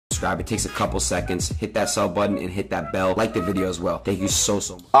subscribe. It takes a couple seconds. Hit that sub button and hit that bell. Like the video as well. Thank you so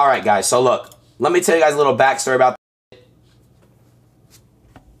much. All right, guys. So look, let me tell you guys a little backstory about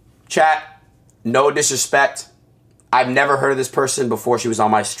chat. No disrespect. I've never heard of this person before she was on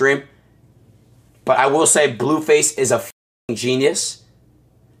my stream. But I will say Blueface is a f***ing genius.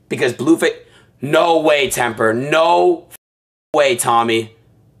 Because Blueface... No way, Temper. No way, Tommy.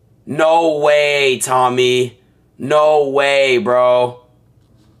 No way, Tommy. No way, bro.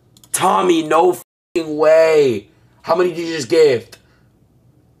 Tommy, no f***ing way. How many did you just gift?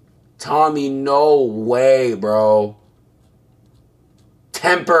 Tommy, no way, bro.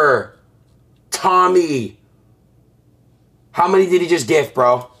 Temper. Tommy. How many did he just gift,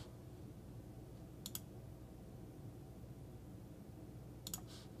 bro?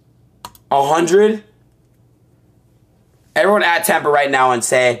 $100? Everyone add Temper right now and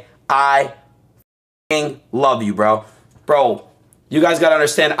say, I f***ing love you, bro. Bro, you guys gotta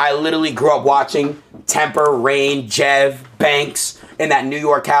understand, I literally grew up watching Temper, Rain, Jev, Banks in that New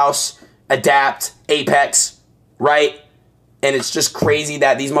York house, Adapt, Apex, right? And it's just crazy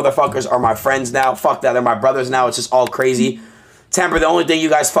that these motherfuckers are my friends now. Fuck that, they're my brothers now. It's just all crazy. Temper, the only thing you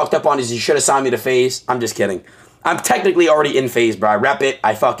guys fucked up on is you should have signed me to FaZe. I'm just kidding. I'm technically already in FaZe, bro. I rep it.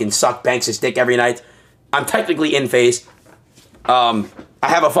 I fucking suck Banks' dick every night. I'm technically in FaZe. I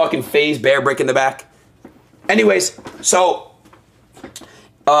have a fucking FaZe bear brick in the back. Anyways, so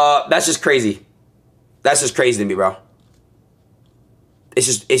that's just crazy. That's just crazy to me, bro. It's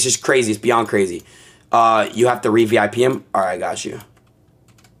just crazy. It's beyond crazy. You have to re-VIP him. All right, I got you. I'm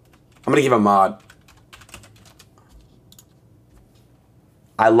gonna give him a mod.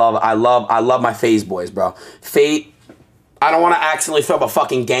 I love my FaZe boys, bro. Fate, I don't want to accidentally throw up a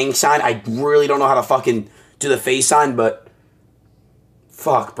fucking gang sign. I really don't know how to fucking do the FaZe sign, but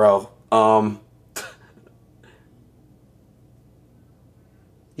fuck, bro.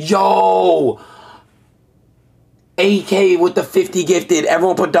 Yo! AK with the 50 gifted.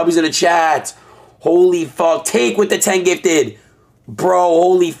 Everyone put W's in the chat. Holy fuck. Take with the 10 gifted. Bro,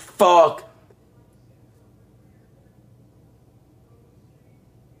 holy fuck.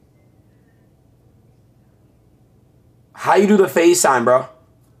 How you do the FaZe sign, bro?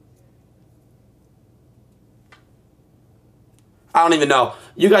 I don't even know.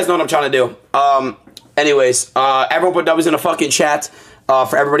 You guys know what I'm trying to do. Anyways, everyone put W's in the fucking chat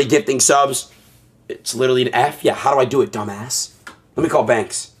for everybody gifting subs. It's literally an F. Yeah, how do I do it, dumbass? Let me call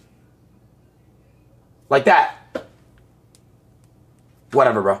Banks. Like that.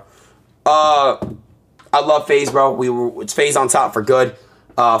 Whatever, bro. I love FaZe, bro. It's FaZe on top for good.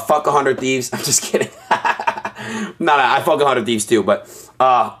 Fuck 100 Thieves. I'm just kidding. No, I fuck 100 Thieves too, but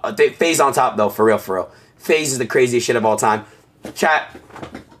FaZe on top though, for real, for real. FaZe is the craziest shit of all time. Chat,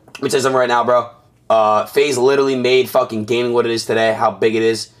 let me tell you something right now, bro. FaZe literally made fucking gaming what it is today, how big it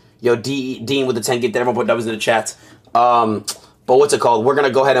is. Yo, Dean with the 10 gift, everyone put W's in the chat. But what's it called? We're gonna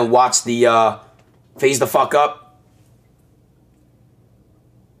go ahead and watch the FaZe the fuck up.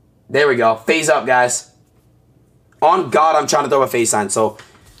 There we go. FaZe up, guys. On God, I'm trying to throw a FaZe sign, so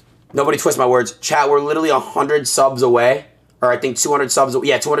nobody twist my words. Chat, we're literally 100 subs away, or I think 200 subs.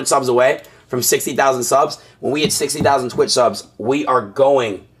 Yeah, 200 subs away from 60,000 subs. When we hit 60,000 Twitch subs, we are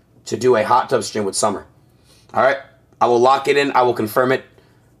going to do a hot tub stream with Summer. All right, I will lock it in. I will confirm it.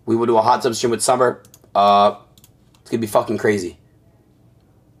 We will do a hot tub stream with Summer. It's gonna be fucking crazy.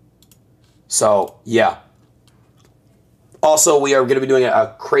 So yeah. Also, we are gonna be doing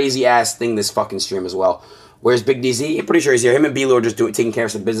a crazy ass thing this fucking stream as well. Where's Big DZ? I'm pretty sure he's here. Him and B-Lou are just taking care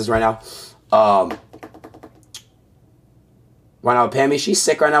of some business right now. Right now, Pammy, she's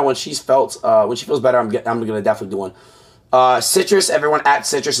sick right now. When she feels better, I'm gonna definitely do one. Citrus, everyone at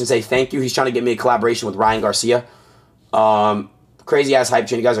Citrus and say thank you. He's trying to get me a collaboration with Ryan Garcia. Crazy ass hype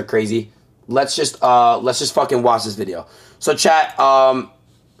chain. You guys are crazy. Let's just fucking watch this video. So chat, I'm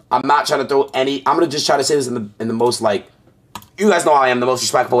not trying to throw any. I'm gonna just try to say this in the most like. You guys know I am the most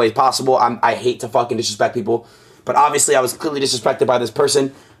respectful way possible. I hate to fucking disrespect people. But obviously, I was clearly disrespected by this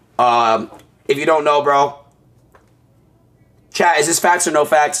person. If you don't know, bro. Chat, is this facts or no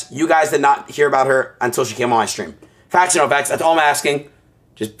facts? You guys did not hear about her until she came on my stream. Facts or no facts? That's all I'm asking.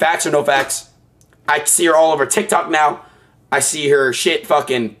 Just facts or no facts. I see her all over TikTok now. I see her shit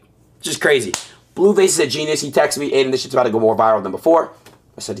fucking just crazy. Blueface is a genius. He texted me, Aiden, this shit's about to go more viral than before.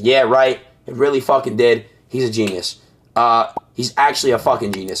 I said, yeah, right. It really fucking did. He's a genius. He's actually a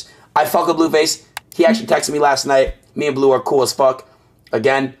fucking genius. I fuck with Blueface. He actually texted me last night. Me and Blue are cool as fuck.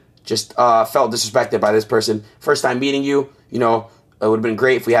 Again, just felt disrespected by this person. First time meeting you, you know, it would have been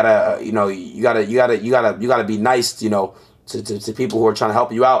great if we had a, you know, you gotta be nice, you know, to people who are trying to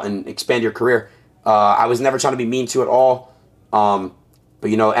help you out and expand your career. I was never trying to be mean to you at all. But,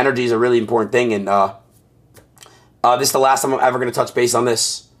 you know, energy is a really important thing, and this is the last time I'm ever going to touch base on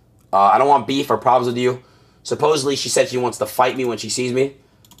this. I don't want beef or problems with you. Supposedly, she said she wants to fight me when she sees me.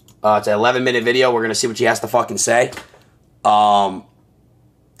 It's an 11-minute video. We're going to see what she has to fucking say. But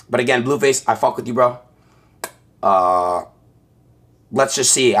again, Blueface, I fuck with you, bro. Let's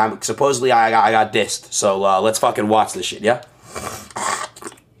just see. Supposedly, I got dissed. So, let's fucking watch this shit, yeah?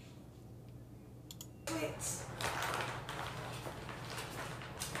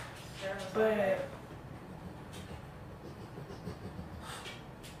 But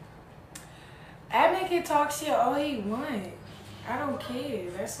Admin can talk shit all he want. I don't care.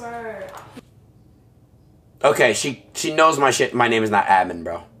 That's why. Okay, she knows my shit. My name is not Admin,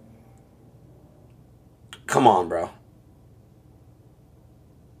 bro. Come on, bro.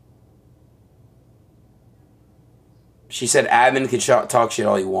 She said Admin can talk shit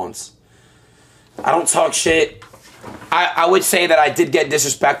all he wants. I don't talk shit. I would say that I did get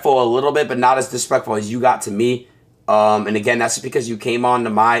disrespectful a little bit, but not as disrespectful as you got to me. And again, that's just because you came to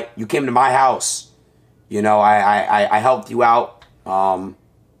my house. You know, I helped you out. And,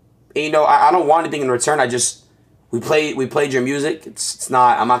 you know, I don't want anything in return. We played your music. It's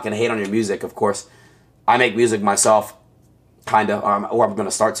not. I'm not gonna hate on your music, of course. I make music myself, kinda, or I'm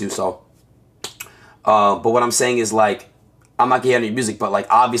gonna start to. So, but what I'm saying is, like, I'm not gonna hate on your music, but like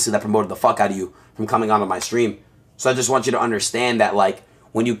obviously that promoted the fuck out of you from coming onto my stream. So I just want you to understand that, like,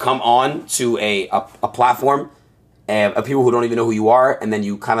 when you come on to a platform of people who don't even know who you are, and then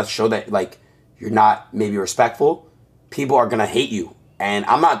you kind of show that, like, you're not maybe respectful, people are going to hate you. And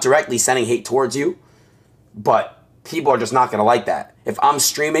I'm not directly sending hate towards you, but people are just not going to like that. If I'm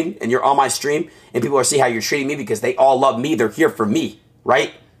streaming and you're on my stream and people are seeing how you're treating me because they all love me, they're here for me,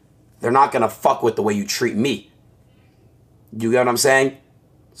 right? They're not going to fuck with the way you treat me. You get what I'm saying?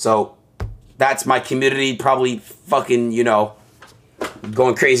 So that's my community probably fucking, you know,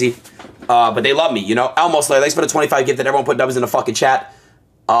 going crazy. But they love me, you know. Elmo Slayer, thanks for the 25 gifted. Everyone put dubs in the fucking chat.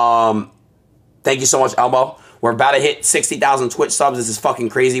 Thank you so much, Elmo. We're about to hit 60,000 Twitch subs. This is fucking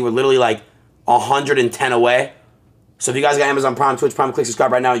crazy. We're literally like 110 away. So if you guys got Amazon Prime, Twitch Prime, click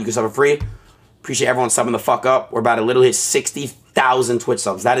subscribe right now. You can sub for free. Appreciate everyone subbing the fuck up. We're about to literally hit 60,000 Twitch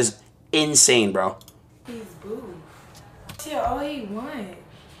subs. That is insane, bro. He's boo. Shit, all he want.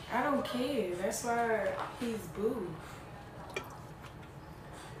 I don't care. That's why he's boo.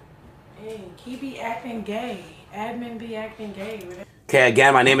 Hey, he be acting gay. Admin be acting gay. Okay,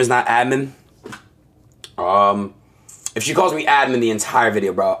 again, my name is not Admin. If she calls me Admin the entire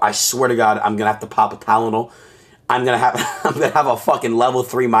video, bro, I swear to God, I'm gonna have to pop a Tylenol. I'm gonna have a fucking level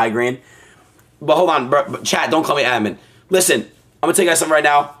 3 migraine. But hold on, bro, chat, don't call me Admin. Listen, I'm gonna tell you guys something right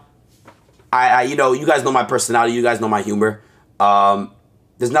now. You know, you guys know my personality. You guys know my humor.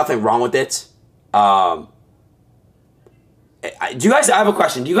 There's nothing wrong with it. I have a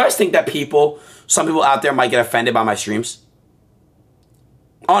question. Do you guys think that some people out there might get offended by my streams?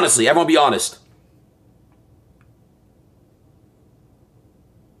 Honestly, everyone be honest.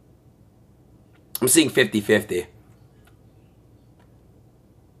 I'm seeing 50-50.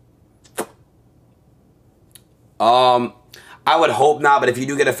 I would hope not, but if you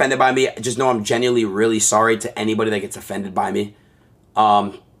do get offended by me, just know I'm genuinely really sorry to anybody that gets offended by me.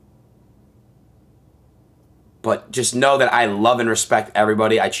 But just know that I love and respect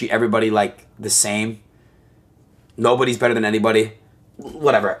everybody. I treat everybody like the same. Nobody's better than anybody.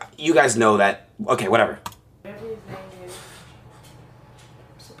 Whatever. You guys know that. Okay, whatever. Everything is.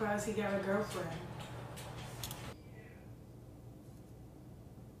 I'm surprised he got a girlfriend.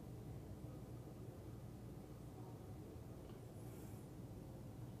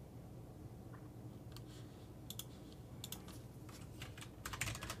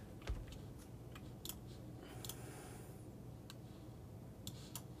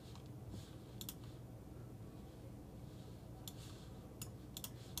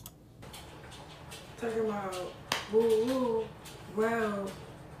 Talking about woo woo, well,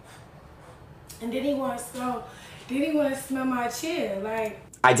 and then he wants to smell my chair. Like,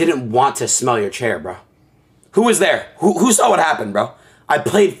 I didn't want to smell your chair, bro. Who was there? Who saw what happened, bro? I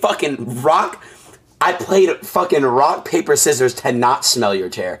played fucking rock, paper, scissors to not smell your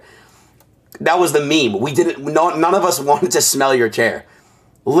chair. That was the meme. None of us wanted to smell your chair.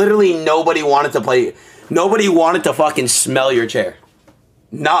 Literally nobody wanted to play. Nobody wanted to fucking smell your chair.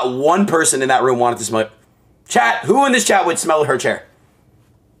 Not one person in that room wanted to smell it. Chat, who in this chat would smell her chair?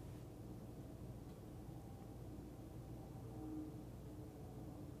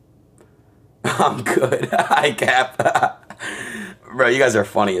 I'm good. Hi, Cap. Bro, you guys are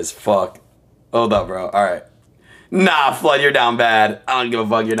funny as fuck. Hold up, bro. All right. Nah, Flood, you're down bad. I don't give a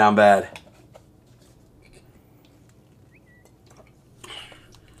fuck. You're down bad.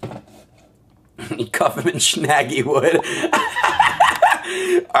 You cuff him in Snaggy wood.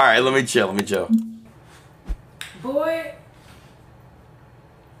 All right, let me chill. Boy,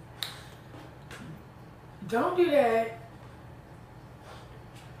 don't do that.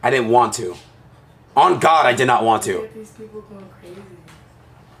 I didn't want to. On God, I did not want to. These people going crazy.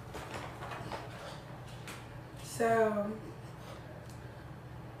 So,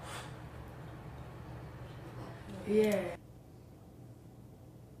 yeah.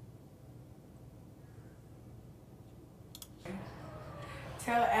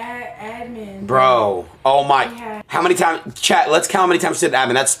 Tell admin. Bro, oh my. How many times? Chat, let's count how many times you said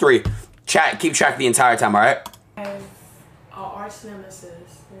admin. That's 3. Chat, keep track the entire time, all right? As an arch nemesis.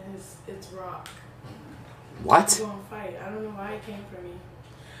 It's Rock. What? We're gonna fight. I don't know why it came for me.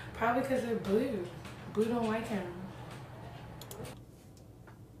 Probably because they're blue. Blue don't like him.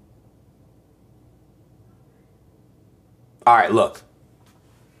 All right, look.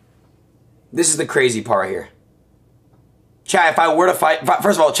 This is the crazy part here. Chat, if I were to fight...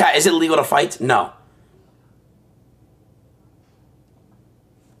 First of all, chat, is it legal to fight? No.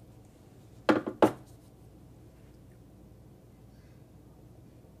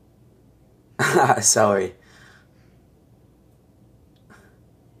 Sorry.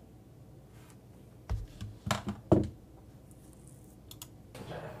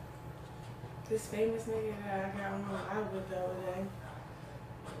 This famous nigga that I got on out with the other day.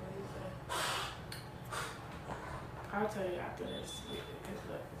 I'll tell you after this. Because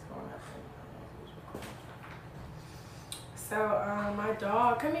look, it's going up. So, my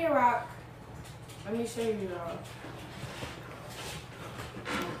dog, come here, Rock. Let me show you, dog.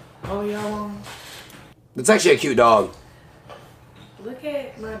 Oh, y'all. That's actually a cute dog. Look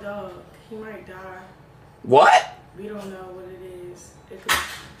at my dog. He might die. What? We don't know what it is. It could...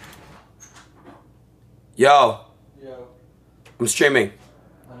 Yo. Yo. I'm streaming.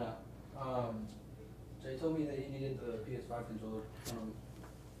 I know. Jay told me that he needed the PS5 controller.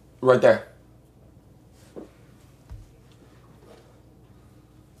 Right there.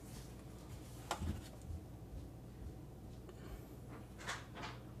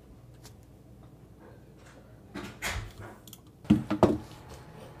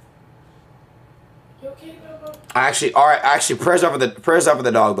 You okay, Bubba? Actually, prayers up for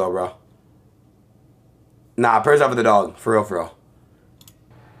the dog though, bro. Nah, prayers up for the dog, for real.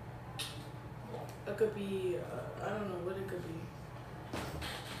 It could be, I don't know what it could be.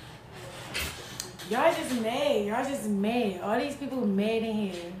 Y'all just mad. All these people mad in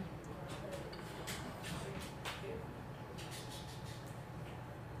here.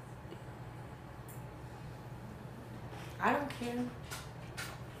 I don't care.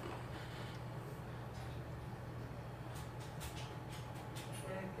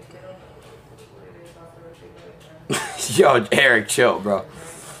 Yo, Eric, chill, bro.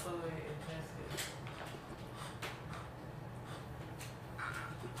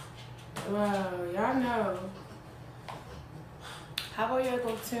 Well, y'all know. How about y'all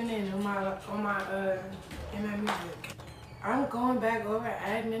go tune in in my music? I'm going back over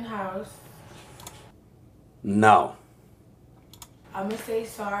admin house. No. I'm gonna say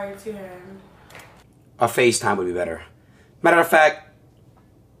sorry to him. A FaceTime would be better. Matter of fact,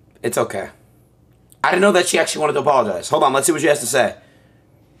 it's okay. I didn't know that she actually wanted to apologize. Hold on, let's see what she has to say.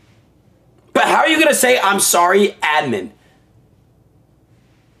 But how are you gonna say, I'm sorry, admin?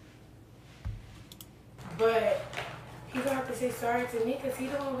 But he's gonna have to say sorry to me because he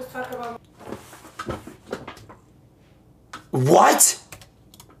the one who was talking about What?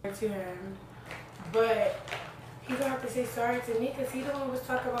 to him. But he's gonna have to say sorry to me because he the one who was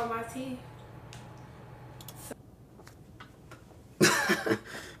talking about my teeth.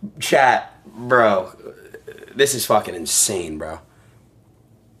 Chat, bro. This is fucking insane, bro.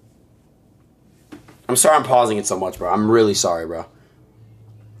 I'm sorry I'm pausing it so much, bro. I'm really sorry, bro.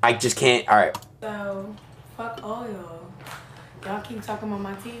 I just can't. Alright. So, fuck all y'all. Y'all keep talking about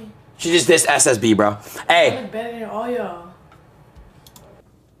my teeth. She just dissed SSB, bro. I Hey. look better than all y'all.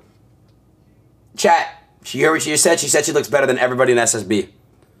 Chat. She heard what she just said? She said she looks better than everybody in SSB.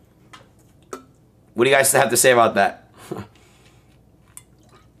 What do you guys have to say about that?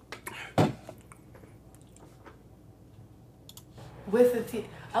 With the teeth.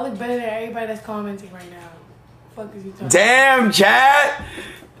 I look better than everybody that's commenting right now. Fuck is you talking Damn, chat.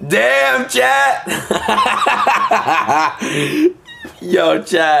 Damn, chat. Yo,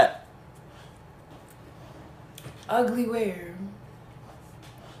 chat. Ugly where?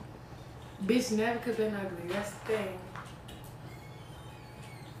 Bitch never could been ugly. That's the thing.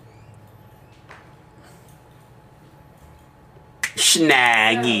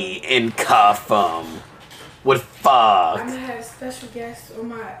 Snaggy and cuff 'em. What fuck? I'm gonna have special guests on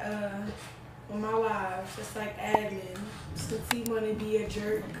on my live, just like Adin, since he wanna be a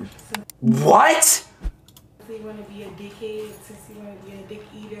jerk. What? Since he wanna be a dickhead, since he wanna be a dick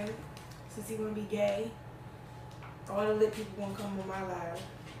eater, since he wanna be gay. All the lit people gonna come on my live.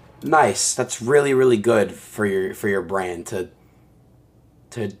 Nice. That's really, really good for your brand to.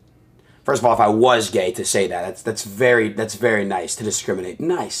 First of all, if I was gay, to say that's very nice to discriminate.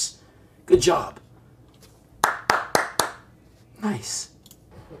 Nice, good job. Nice.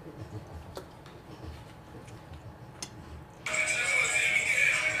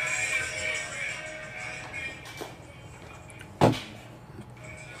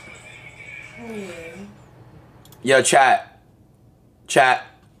 Yo, chat.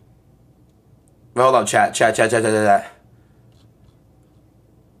 Hold up, chat.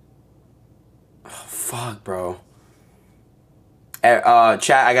 Oh, fuck, bro. Chat,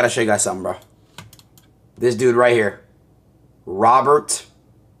 I gotta show you guys something, bro. This dude right here, Robert,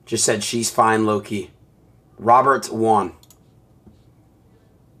 just said she's fine, low-key. Robert won.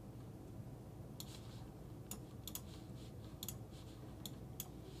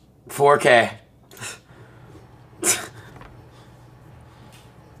 $4K.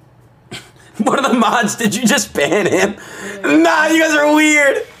 What are the mods? Did you just ban him? Nah, you guys are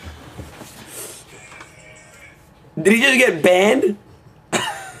weird. Did he just get banned? So,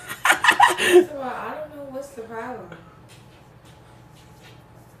 I don't know what's the problem.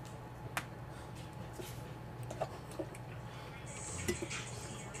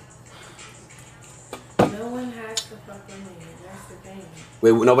 No one has to fuck with me. That's the thing.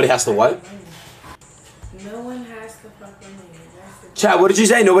 Wait, nobody has to what? No one has to fuck with me. That's the thing. Chat, what did you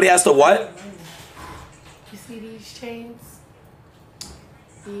say? Nobody has to what? You see these chains?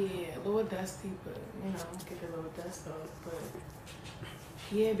 Yeah, a little dusty, but you know, get a little dust off. But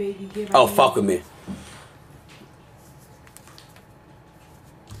yeah, baby, give Oh, fuck with me.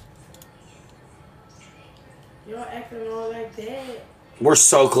 Y'all acting all like that. We're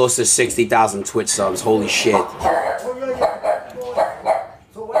so close to 60,000 Twitch subs. Holy shit. So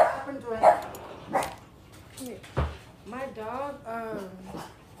what happened to him? My dog,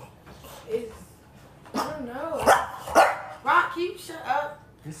 is, I don't know. Rock, you shut up.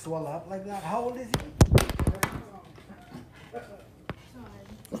 He swell up like that? How old is he?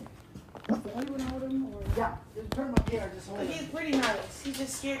 Yeah, just turn my ear, just hold it. He's pretty nice. He's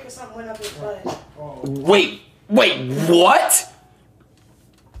just scared because something went up his butt. Oh. Wait, what?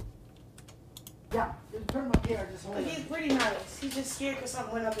 Yeah, just turn my ear, just hold it. He's pretty nice. He's just scared because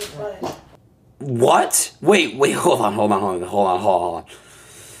something went up his butt. What? Wait, hold on.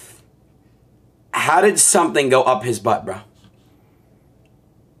 How did something go up his butt, bro?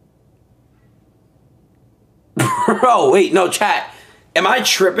 Bro, wait, no, chat. Am I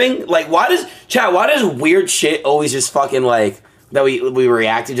tripping? Like, why does weird shit always just fucking, like, that we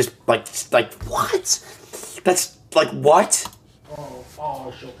react to just, like, what? That's, like, what? Oh,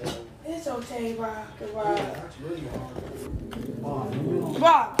 it's okay. It's okay, Rock. Yeah, that's really hard.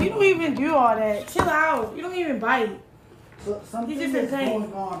 Rock, you don't even do all that. Chill out. You don't even bite. So something He's just is insane.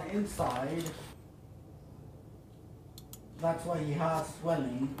 going on inside. That's why he has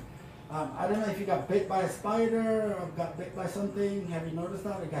swelling. I don't know if you got bit by a spider or got bit by something. Have you noticed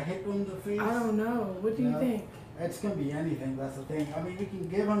that? It got hit on the face? I don't know. What do you think? It's going to be anything. That's the thing. I mean, we can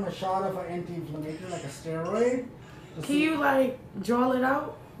give him a shot of an anti-inflammatory, like a steroid. Can you, like, draw it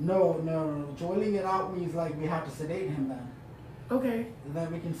out? No. Drawing it out means, like, we have to sedate him then. Okay.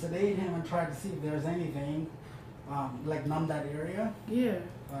 Then we can sedate him and try to see if there's anything, like numb that area. Yeah.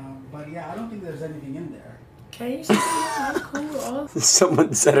 But yeah, I don't think there's anything in there. Can you see I'm cool with all of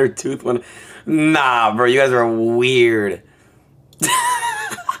Someone said her tooth went... Nah, bro, you guys are weird.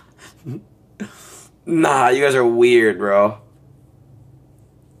 Nah, you guys are weird, bro.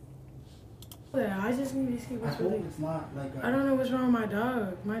 Yeah, I just need to see I what's hope really... it's not like I don't know what's wrong with my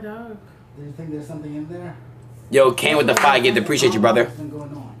dog. My dog. Do you think there's something in there? Yo, Kane with the 5 gift. Appreciate you, brother. What's been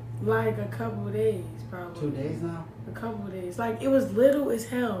going on? Like a couple of days, probably. 2 days now? A couple of days. Like, it was little as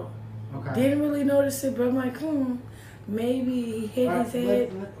hell. Okay. Didn't really notice it, but I'm like, maybe he hit his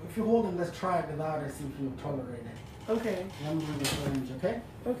head. If you hold him, let's try it without it, see if you tolerate it. Okay. Let me bring the syringe, okay?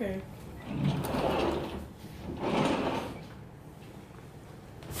 Okay.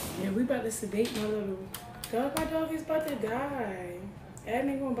 Yeah, we about to sedate my little dog. My dog is about to die.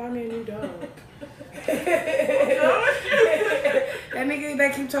 Adin gonna buy me a new dog. That nigga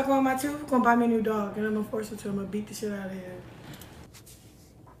that keep talking about my tooth gonna buy me a new dog, and I'm gonna force him to. I'm gonna beat the shit out of him.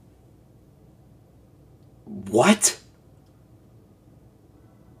 What?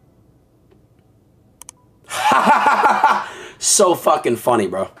 So fucking funny,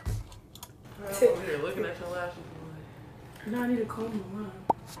 bro. No, I need to call my mom.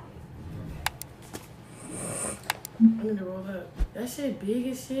 I'm gonna roll up. That shit big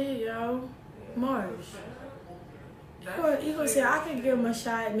as shit, yo. Marsh. You gonna say I can give him a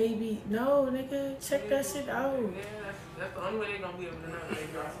shot, maybe. No, nigga, check that shit out. Yeah, that's the only way they're gonna be able to know if they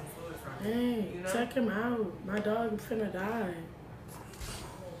draw some fluid from it. Hey, You know? check him out. My dog finna die.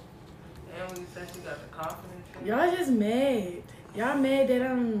 And when you said she got the coughing and shit. Y'all just mad. Y'all mad that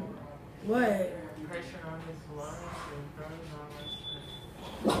I'm what? Pressure on his lungs and throat and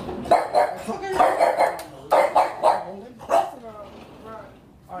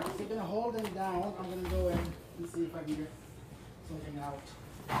Alright, if you're gonna hold him down, I'm gonna go in and see if I can get something out.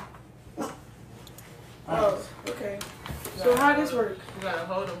 Oh, okay. So how this work? You gotta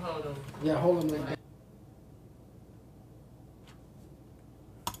hold him. Yeah, hold him like that.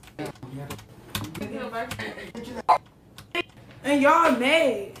 And y'all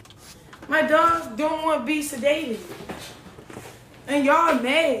mad. My dog don't want to be sedated. And y'all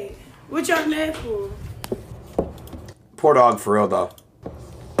mad. What y'all mad for? Poor dog, for real though.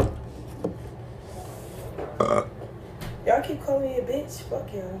 Y'all keep calling me a bitch.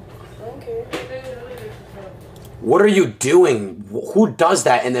 Fuck y'all. I don't care. What are you doing? Who does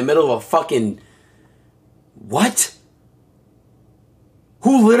that in the middle of a fucking... What?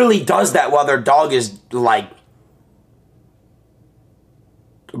 Who literally does that while their dog is like...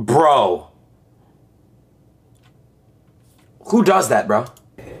 Bro. Who does that, bro?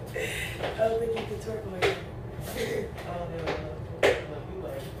 I don't think you can twerk like that.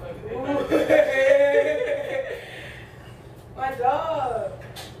 My dog.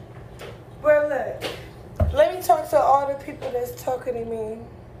 But look, let me talk to all the people that's talking to me.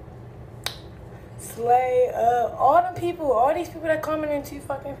 Slay, all the people, all these people that commenting too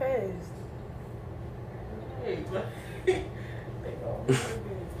fucking fast.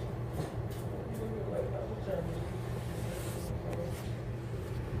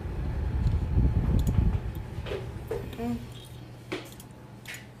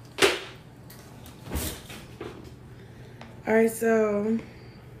 All right, so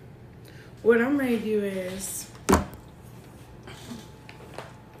what I'm ready to do is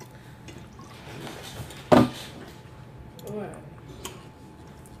what?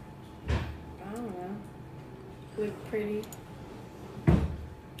 I don't know. Look pretty.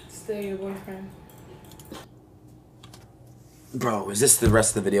 Still your boyfriend. Bro, is this the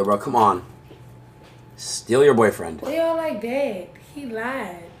rest of the video, bro? Come on. Steal your boyfriend. They all like that. He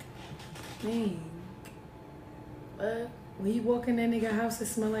lied. Man. What? When you walk in that nigga house, it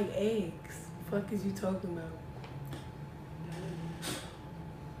smell like eggs. Fuck is you talking about?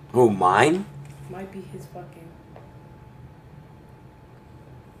 Who, mine? Might be his fucking.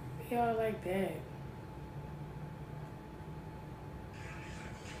 They all like that.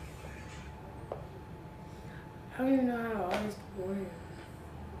 I don't even know how all these people work.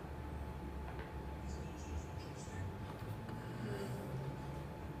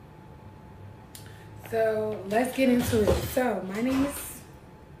 So let's get into it. So my name is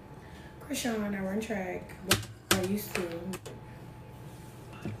Krishan. I run track. I used to.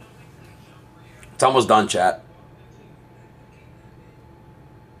 It's almost done, chat.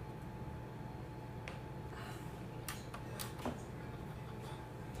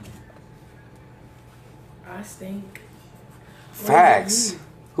 I stink. Facts.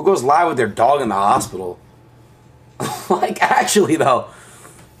 Who goes live with their dog in the hospital? Like, actually, though.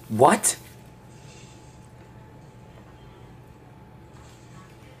 What?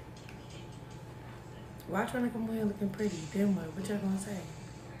 Why trying to come here looking pretty? Then what? What y'all gonna say?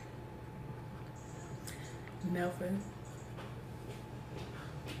 Nothing.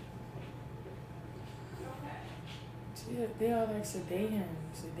 Yeah, they all like sedate him.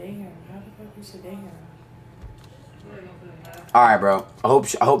 How the fuck you sedate him? All right, bro. I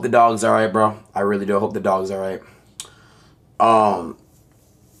hope the dog's all right, bro. I really do. I hope the dog's all right.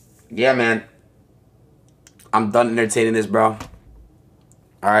 Yeah, man. I'm done entertaining this, bro.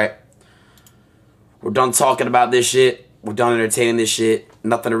 All right. We're done talking about this shit. We're done entertaining this shit.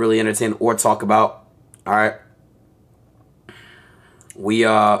 Nothing to really entertain or talk about. All right.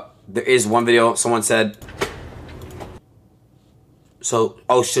 There is one video. Someone said. So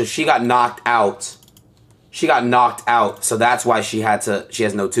she got knocked out. She got knocked out, so that's why she has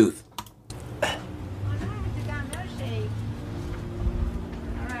no tooth.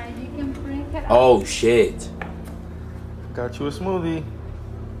 Oh shit. Got you a smoothie.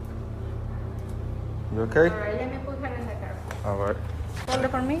 You okay? Alright, let me put her in the car. Alright. Hold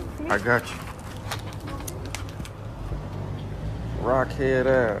it for me, please. I got you. Rock head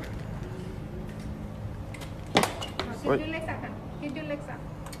out. Keep Wait. your legs up. Keep your legs up.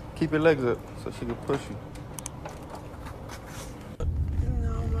 Keep your legs up so she can push you.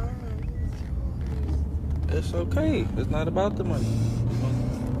 It's okay. It's not about the money.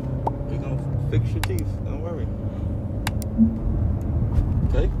 We're gonna fix your teeth. Don't worry.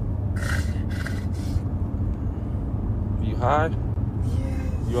 Okay? You high?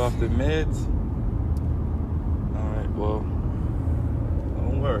 You off the meds? Alright, well,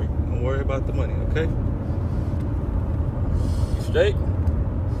 don't worry. Don't worry about the money, okay? You straight?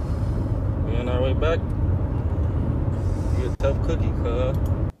 We on our way back? You a tough cookie, cuz.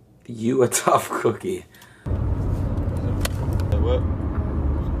 You a tough cookie. Hey, what?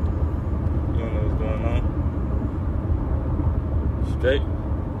 You don't know what's going on? Straight?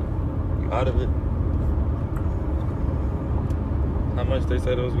 You out of it? How much they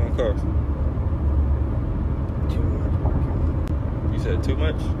said it was gonna cost? Too much. You said too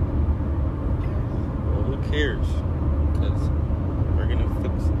much? Well, who cares? Because we're gonna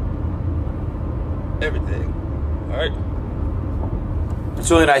fix everything. Alright? That's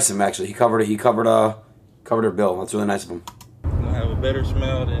really nice of him, actually. He covered her bill. That's really nice of him. You're gonna have a better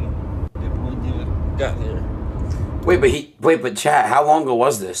smell than when you got here. Wait, but chat, how long ago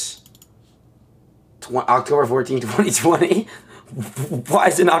was this? October 14, 2020? Why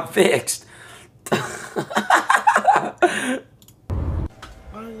is it not fixed?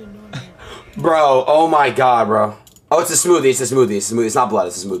 Bro, oh my god, bro. Oh, it's a smoothie, it's a smoothie, it's a smoothie. It's not blood,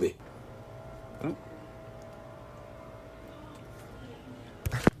 it's a smoothie.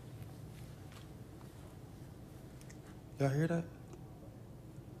 Y'all hear that?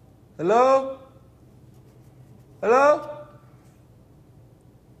 Hello? Hello?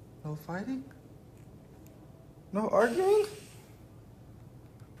 No fighting? No arguing?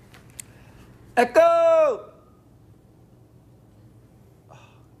 Echo! Oh,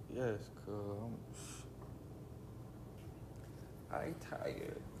 yes, cool. I'm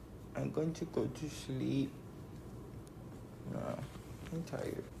tired. I'm going to go to sleep. No, I'm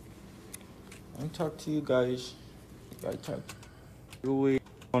tired. I'll talk to you guys. I talk. Wait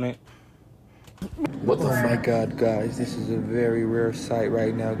on it. What the Oh my god, guys. This is a very rare sight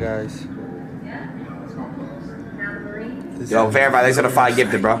right now, guys. Yo, verify, thanks for the 5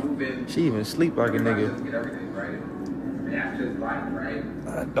 gifted, bro. She even sleep like a nigga.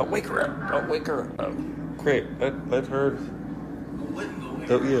 Don't wake her up. Don't wake her up. Craig, let her.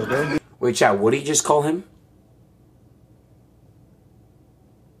 Don't do. Wait, chat, what did he just call him?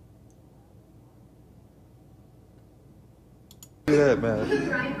 Do that,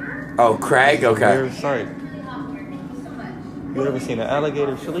 man. Oh, Craig? Okay. Rare sight. You ever seen an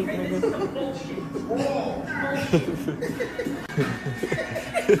alligator sleep, nigga?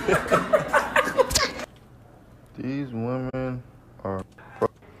 These women are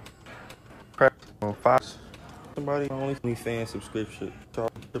practicing on Fox. Somebody only me fan subscription.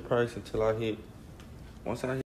 Charge the price until I hit. Once I hit